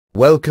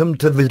Welcome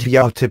to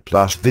Vidyarthi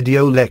Plus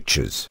video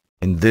lectures.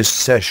 In this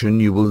session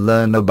you will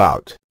learn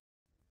about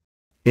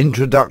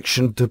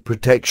Introduction to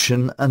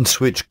Protection and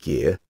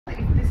Switchgear.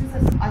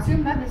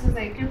 Assume that this is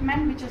the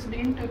equipment which is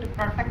being to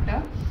protect.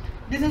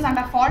 This is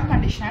under fault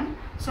condition.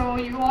 So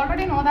you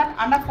already know that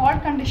under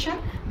fault condition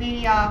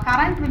the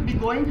current will be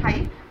going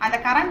high and the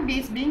current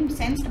is being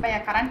sensed by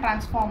a current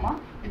transformer.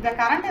 If the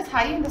current is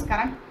high in this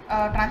current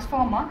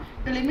transformer,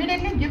 it will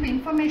immediately give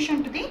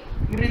information to the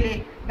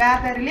relay,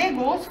 where the relay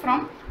goes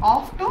from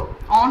off to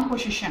on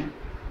position.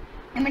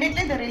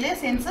 Immediately the relay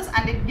senses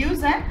and it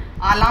gives an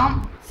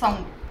alarm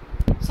sound.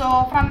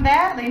 So from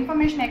there the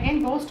information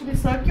again goes to the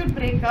circuit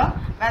breaker,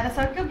 where the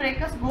circuit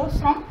breakers goes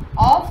from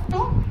off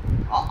to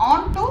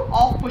on to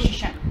off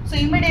position. So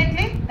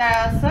immediately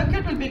the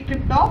circuit will be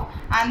tripped off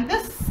and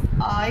this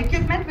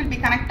equipment will be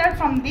connected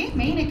from the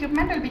main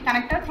equipment will be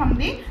connected from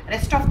the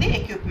rest of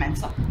the equipment.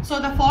 So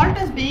the fault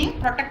is being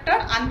protected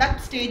on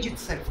that stage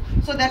itself.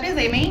 So that is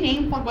the main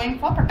aim for going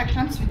for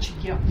protection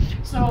switchgear.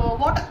 So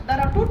there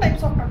are two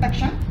types of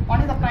protection.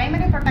 One is the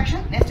primary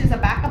protection, next is the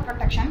backup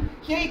protection.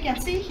 Here you can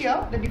see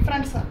here the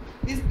difference.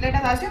 Let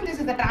us assume this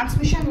is the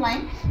transmission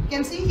line. You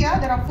can see here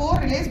there are 4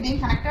 relays being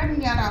connected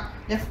in your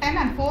left hand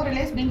and 4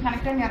 relays being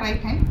connected in your right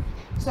hand.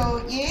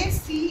 So A,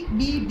 C,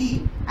 B,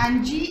 D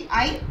and G,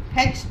 I,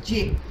 H,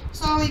 J.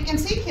 So you can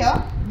see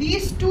here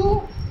these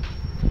 2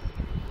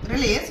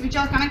 relays which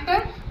are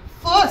connected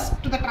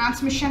first to the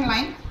transmission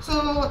line.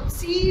 So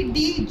C,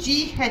 D,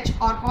 G, H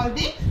are called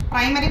the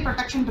primary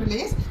protection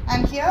relays,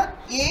 and here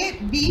A,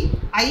 B,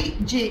 I,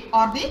 J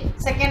are the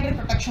secondary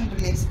protection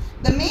relays.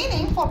 The main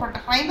aim for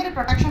primary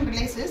protection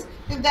relays is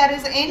if there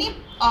is any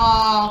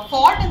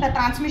fault in the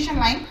transmission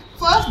line,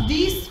 first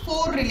these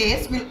 4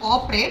 relays will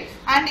operate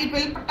and it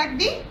will protect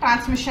the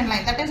transmission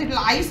line. That is, it will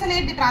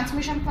isolate the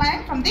transmission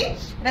line from the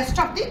rest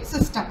of the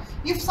system.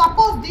 If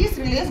suppose these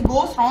relays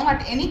goes wrong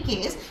at any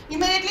case,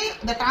 immediately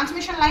the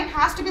transmission line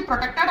has to be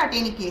protected at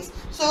any case.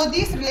 So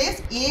these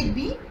relays A,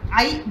 B,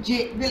 I,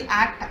 J will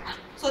act.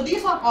 So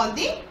these are called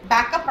the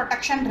backup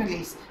protection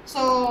relays.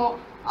 So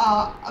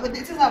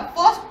this is a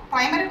first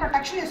primary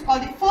protection is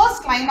called the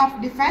first line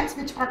of defense,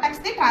 which protects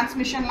the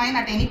transmission line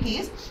at any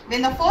case.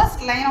 When the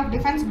first line of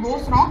defense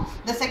goes wrong,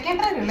 the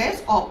secondary relay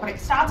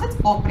starts its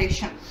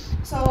operation.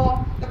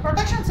 So the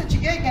protection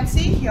switchgear, you can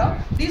see here,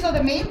 these are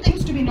the main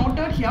things to be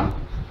noted here.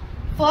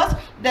 First,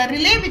 the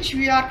relay which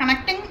we are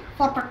connecting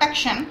for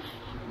protection,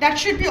 that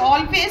should be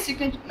always, you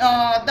can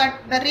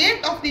that the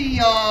rate of the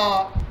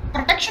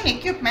protection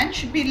equipment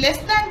should be less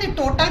than the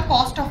total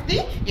cost of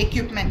the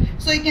equipment.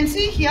 So you can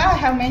see here, I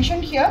have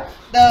mentioned here,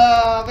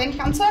 when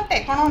concerned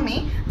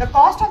economy, the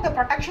cost of the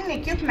protection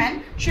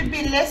equipment should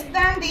be less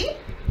than the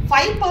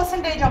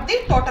 5% of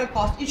the total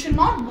cost. It should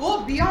not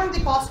go beyond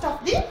the cost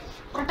of the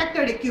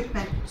protected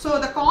equipment. So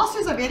the cost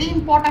is a very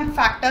important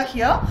factor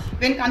here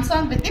when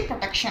concerned with the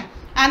protection.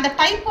 And the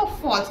type of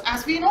faults,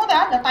 as we know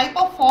that the type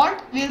of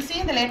fault we will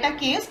see in the later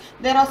case,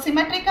 there are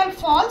symmetrical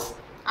faults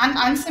and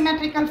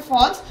unsymmetrical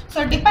faults.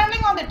 So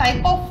depending on the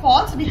type of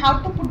faults, we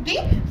have to put the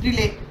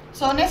relay.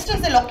 So next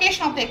is the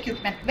location of the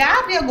equipment, where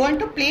we are going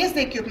to place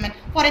the equipment.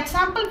 For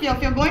example, if you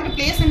are going to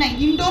place in an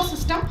indoor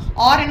system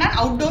or in an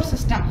outdoor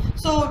system.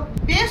 So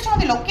based on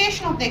the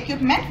location of the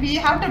equipment, we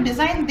have to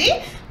design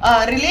the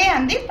relay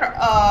and the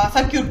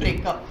circuit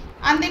breaker.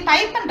 And the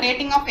type and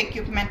rating of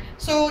equipment.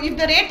 So if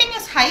the rating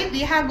is high, we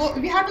have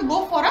to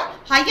go for a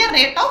higher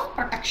rate of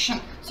protection.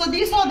 So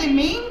these are the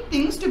main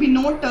things to be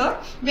noted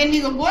when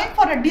we are going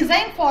for a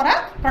design for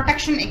a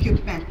protection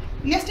equipment.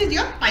 Next is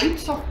your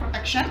types of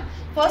protection.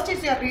 First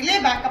is your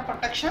relay backup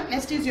protection.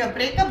 Next is your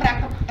breaker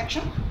backup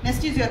protection.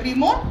 Next is your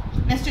remote.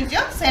 Next is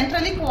your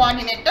centrally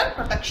coordinated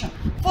protection.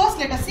 First,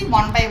 let us see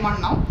one by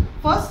one now.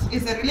 First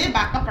is the relay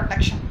backup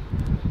protection.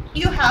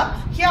 You have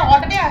here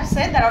already I have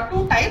said there are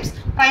 2 types,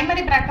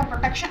 primary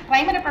protection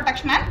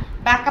and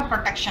backup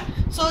protection.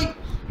 So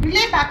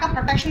relay backup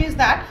protection is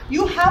that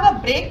you have a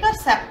breaker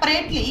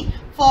separately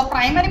for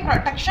primary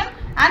protection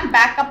and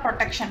backup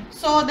protection.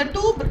 So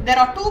there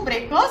are 2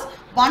 breakers,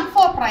 one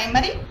for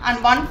primary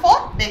and one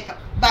for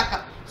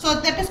backup.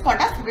 So that is called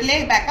as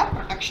relay backup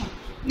protection.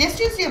 Next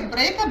is your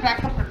breaker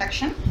backup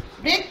protection,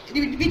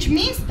 which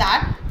means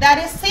that there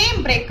is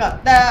same breaker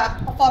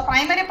for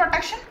primary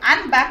protection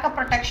and backup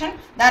protection.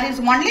 There is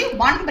only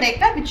one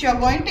breaker which you are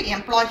going to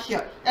employ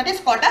here. That is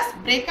called as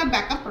breaker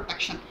backup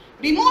protection.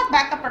 Remote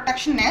backup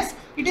protection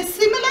it is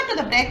similar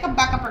to the breaker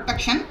backup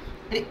protection,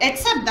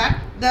 except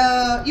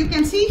that you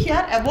can see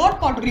here a word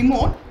called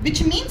remote,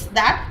 which means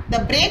that the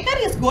breaker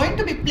is going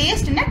to be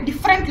placed in a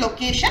different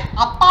location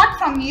apart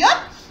from your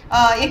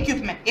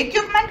equipment.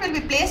 Equipment will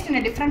be placed in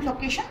a different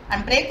location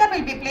and breaker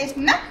will be placed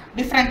in a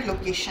different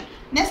location.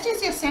 Next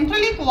is your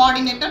centrally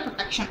coordinated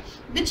protection,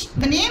 which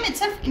the name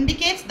itself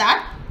indicates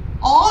that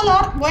all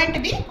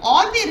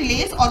the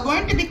relays are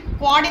going to be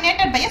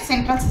coordinated by a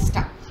central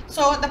system.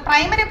 So the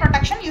primary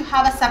protection, you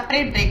have a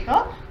separate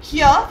breaker.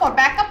 Here for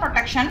backup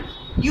protection,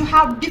 you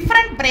have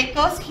different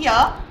breakers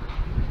here,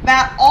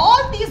 where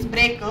all these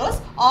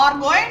breakers are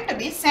going to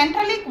be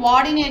centrally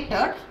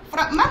coordinated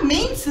from a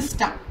main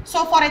system.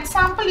 So for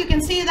example, you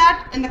can see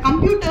that in the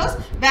computers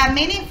where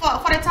many,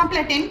 for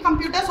example, 10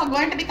 computers are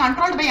going to be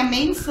controlled by a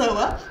main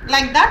server,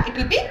 like that it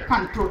will be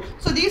controlled.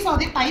 So these are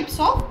the types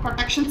of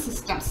protection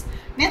systems.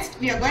 Next,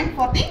 we are going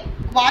for the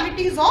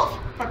qualities of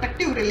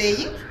protective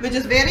relaying, which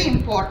is very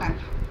important.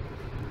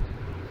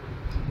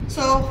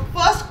 So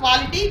first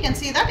quality, you can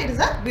see that it is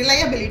a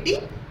reliability.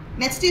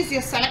 Next is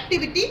your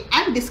selectivity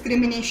and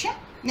discrimination.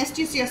 Next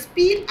is your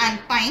speed and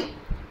time.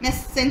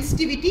 Next,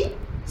 sensitivity,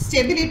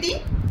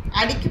 stability,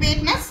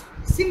 adequateness,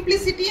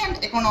 simplicity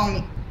and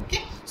economy.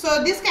 Okay,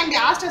 so this can be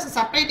asked as a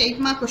separate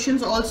 8-mark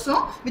questions also,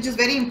 which is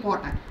very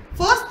important.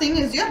 First thing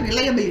is your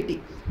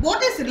reliability.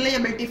 What is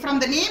reliability? From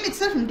the name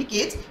itself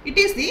indicates it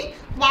is the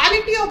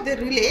quality of the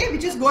relay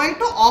which is going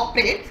to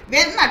operate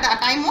when at a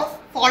time of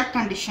fault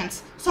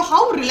conditions. So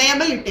how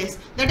reliable it is?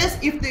 That is,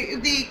 if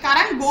the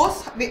current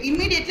goes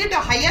immediately to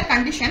a higher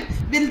condition,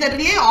 will the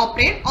relay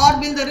operate or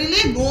will the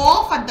relay go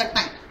off at that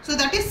time? So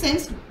that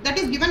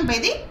is given by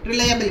the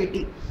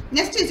reliability.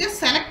 Next is your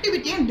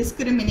selectivity and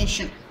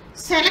discrimination.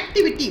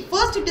 Selectivity,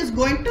 first it is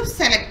going to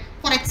select.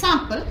 For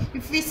example,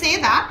 if we say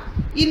that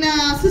in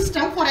a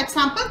system, for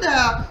example,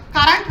 the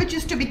current which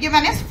is to be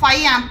given is 5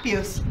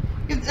 amperes.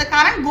 If the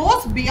current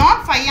goes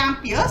beyond 5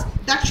 amperes,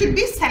 that should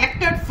be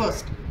selected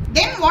first.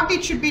 Then what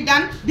it should be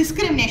done?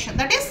 Discrimination,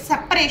 that is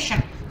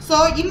separation.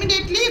 So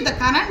immediately if the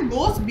current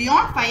goes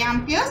beyond 5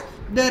 amperes,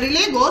 the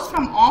relay goes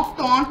from off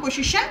to on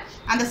position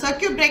and the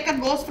circuit breaker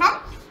goes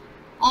from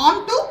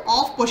on to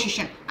off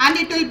position, and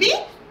it will be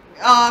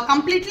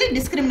completely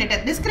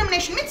discriminated.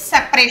 Discrimination means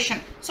separation.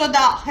 So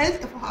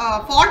the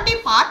faulty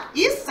part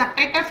is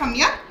separated from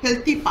your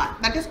healthy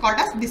part. That is called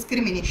as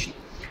discrimination.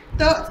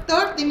 The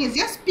third thing is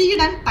your speed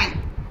and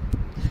time.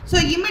 So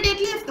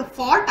immediately if the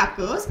fault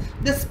occurs,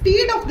 the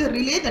speed of the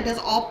relay that is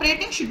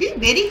operating should be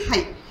very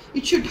high.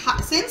 It should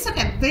sense at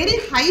a very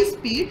high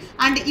speed,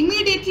 and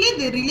immediately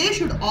the relay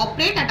should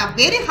operate at a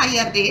very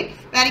higher rate,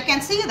 where you can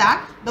see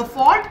that the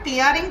fault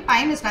clearing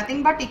time is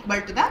nothing but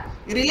equal to the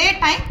relay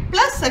time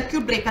plus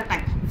circuit breaker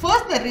time.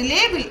 First the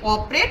relay will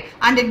operate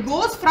and it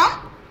goes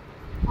from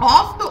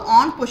off to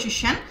on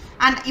position,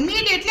 and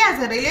immediately as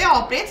the relay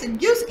operates, it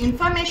gives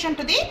information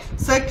to the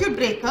circuit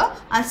breaker,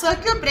 and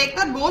circuit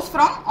breaker goes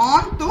from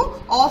on to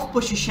off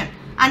position.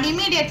 And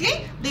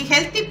immediately the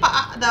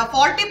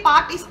faulty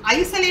part is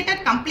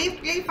isolated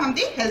completely from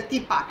the healthy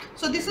part.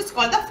 So this is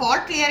called the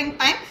fault clearing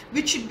time,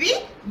 which should be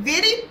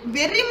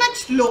very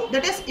much low.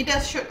 That is,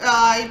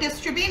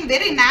 it should be in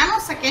very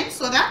nanoseconds,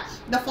 so that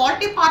the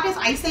faulty part is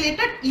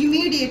isolated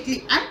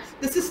immediately and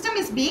the system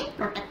is being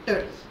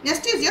protected.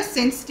 Next is your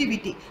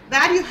sensitivity,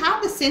 where you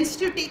have the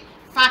sensitivity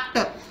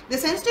factor. The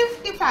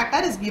sensitivity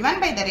factor is given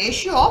by the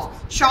ratio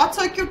of short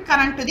circuit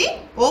current to the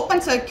open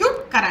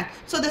circuit current.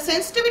 So the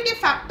sensitivity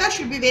factor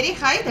should be very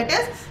high. That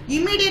is,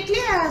 immediately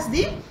as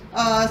the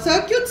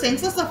circuit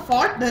senses a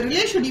fault, the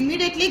relay should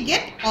immediately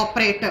get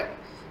operated.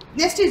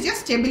 Next is your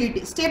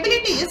stability.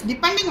 Stability is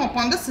depending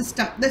upon the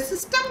system. The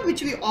system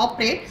which we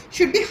operate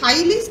should be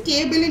highly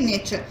stable in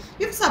nature.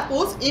 If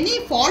suppose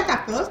any fault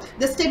occurs,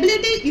 the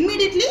stability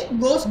immediately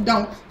goes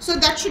down. So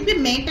that should be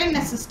maintained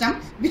a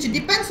system, which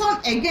depends on,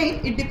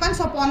 again, it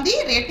depends upon the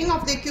rating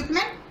of the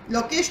equipment,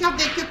 location of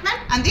the equipment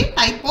and the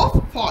type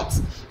of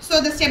faults. So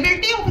the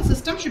stability of a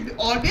system should be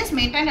always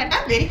maintained at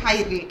a very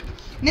high rate.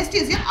 Next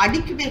is your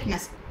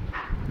adequateness.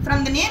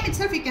 From the name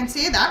itself, you can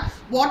say that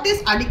what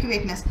is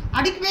adequateness?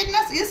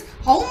 Adequateness is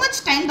how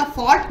much time the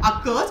fault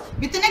occurs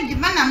within a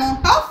given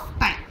amount of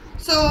time.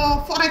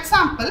 So for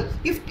example,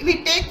 if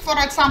we take for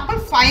example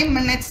 5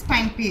 minutes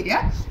time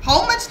period,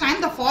 how much time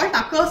the fault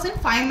occurs in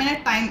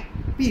 5-minute time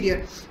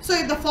period? So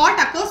if the fault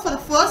occurs for the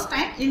first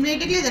time,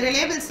 immediately the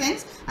relay will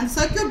sense and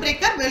circuit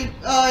breaker will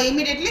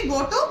immediately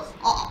go to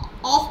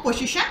off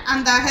position,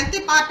 and the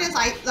healthy part is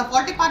the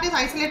faulty part is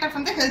isolated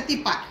from the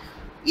healthy part.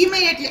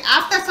 Immediately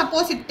after,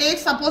 suppose it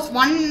takes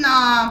 1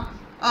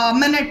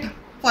 minute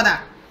for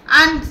that,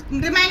 and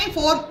remaining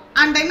 4,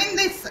 and I mean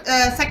this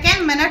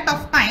second minute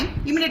of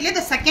time, immediately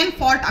the second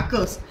fault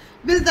occurs.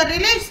 Will the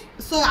relay,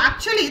 so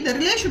actually the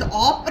relay should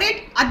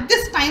operate at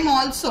this time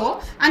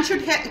also and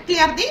should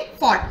clear the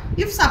fault.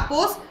 If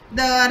suppose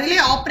the relay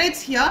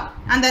operates here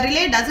and the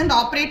relay doesn't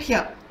operate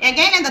here,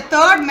 again in the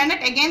 3rd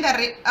minute again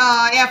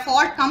a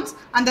fault comes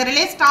and the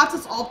relay starts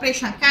its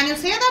operation, can you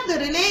say that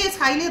the relay is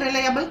highly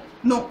reliable?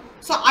 No.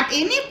 So at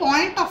any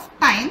point of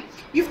time,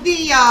 if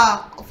the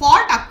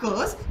fault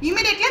occurs,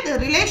 immediately the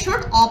relay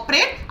should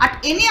operate at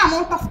any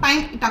amount of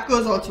time it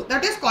occurs also.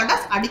 That is called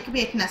as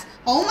adequateness.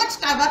 How much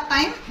ever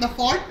time the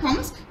fault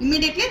comes,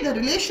 immediately the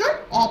relay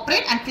should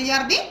operate and clear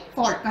the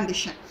fault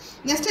condition.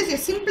 Next is your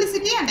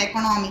simplicity and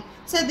economy.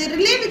 So the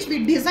relay which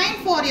we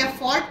design for a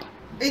fault,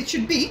 it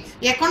should be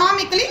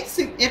economically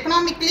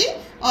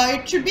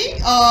it should be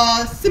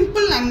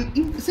simple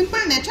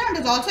nature and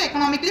is also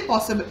economically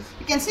possible.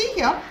 You can see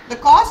here the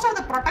cost of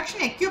the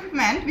protection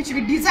equipment which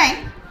we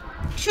design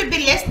should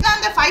be less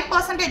than the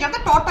 5% of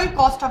the total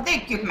cost of the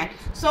equipment.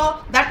 So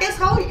that is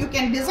how you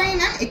can design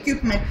an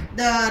equipment.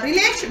 The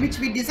relay which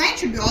we design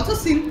should be also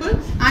simple,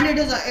 and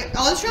it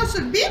also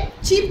should be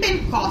cheap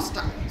in cost.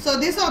 So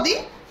these are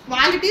the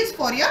qualities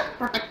for your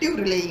protective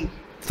relaying.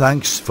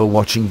 Thanks for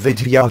watching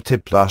Video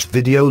Plus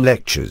video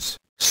lectures.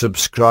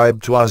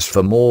 Subscribe to us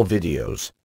for more videos.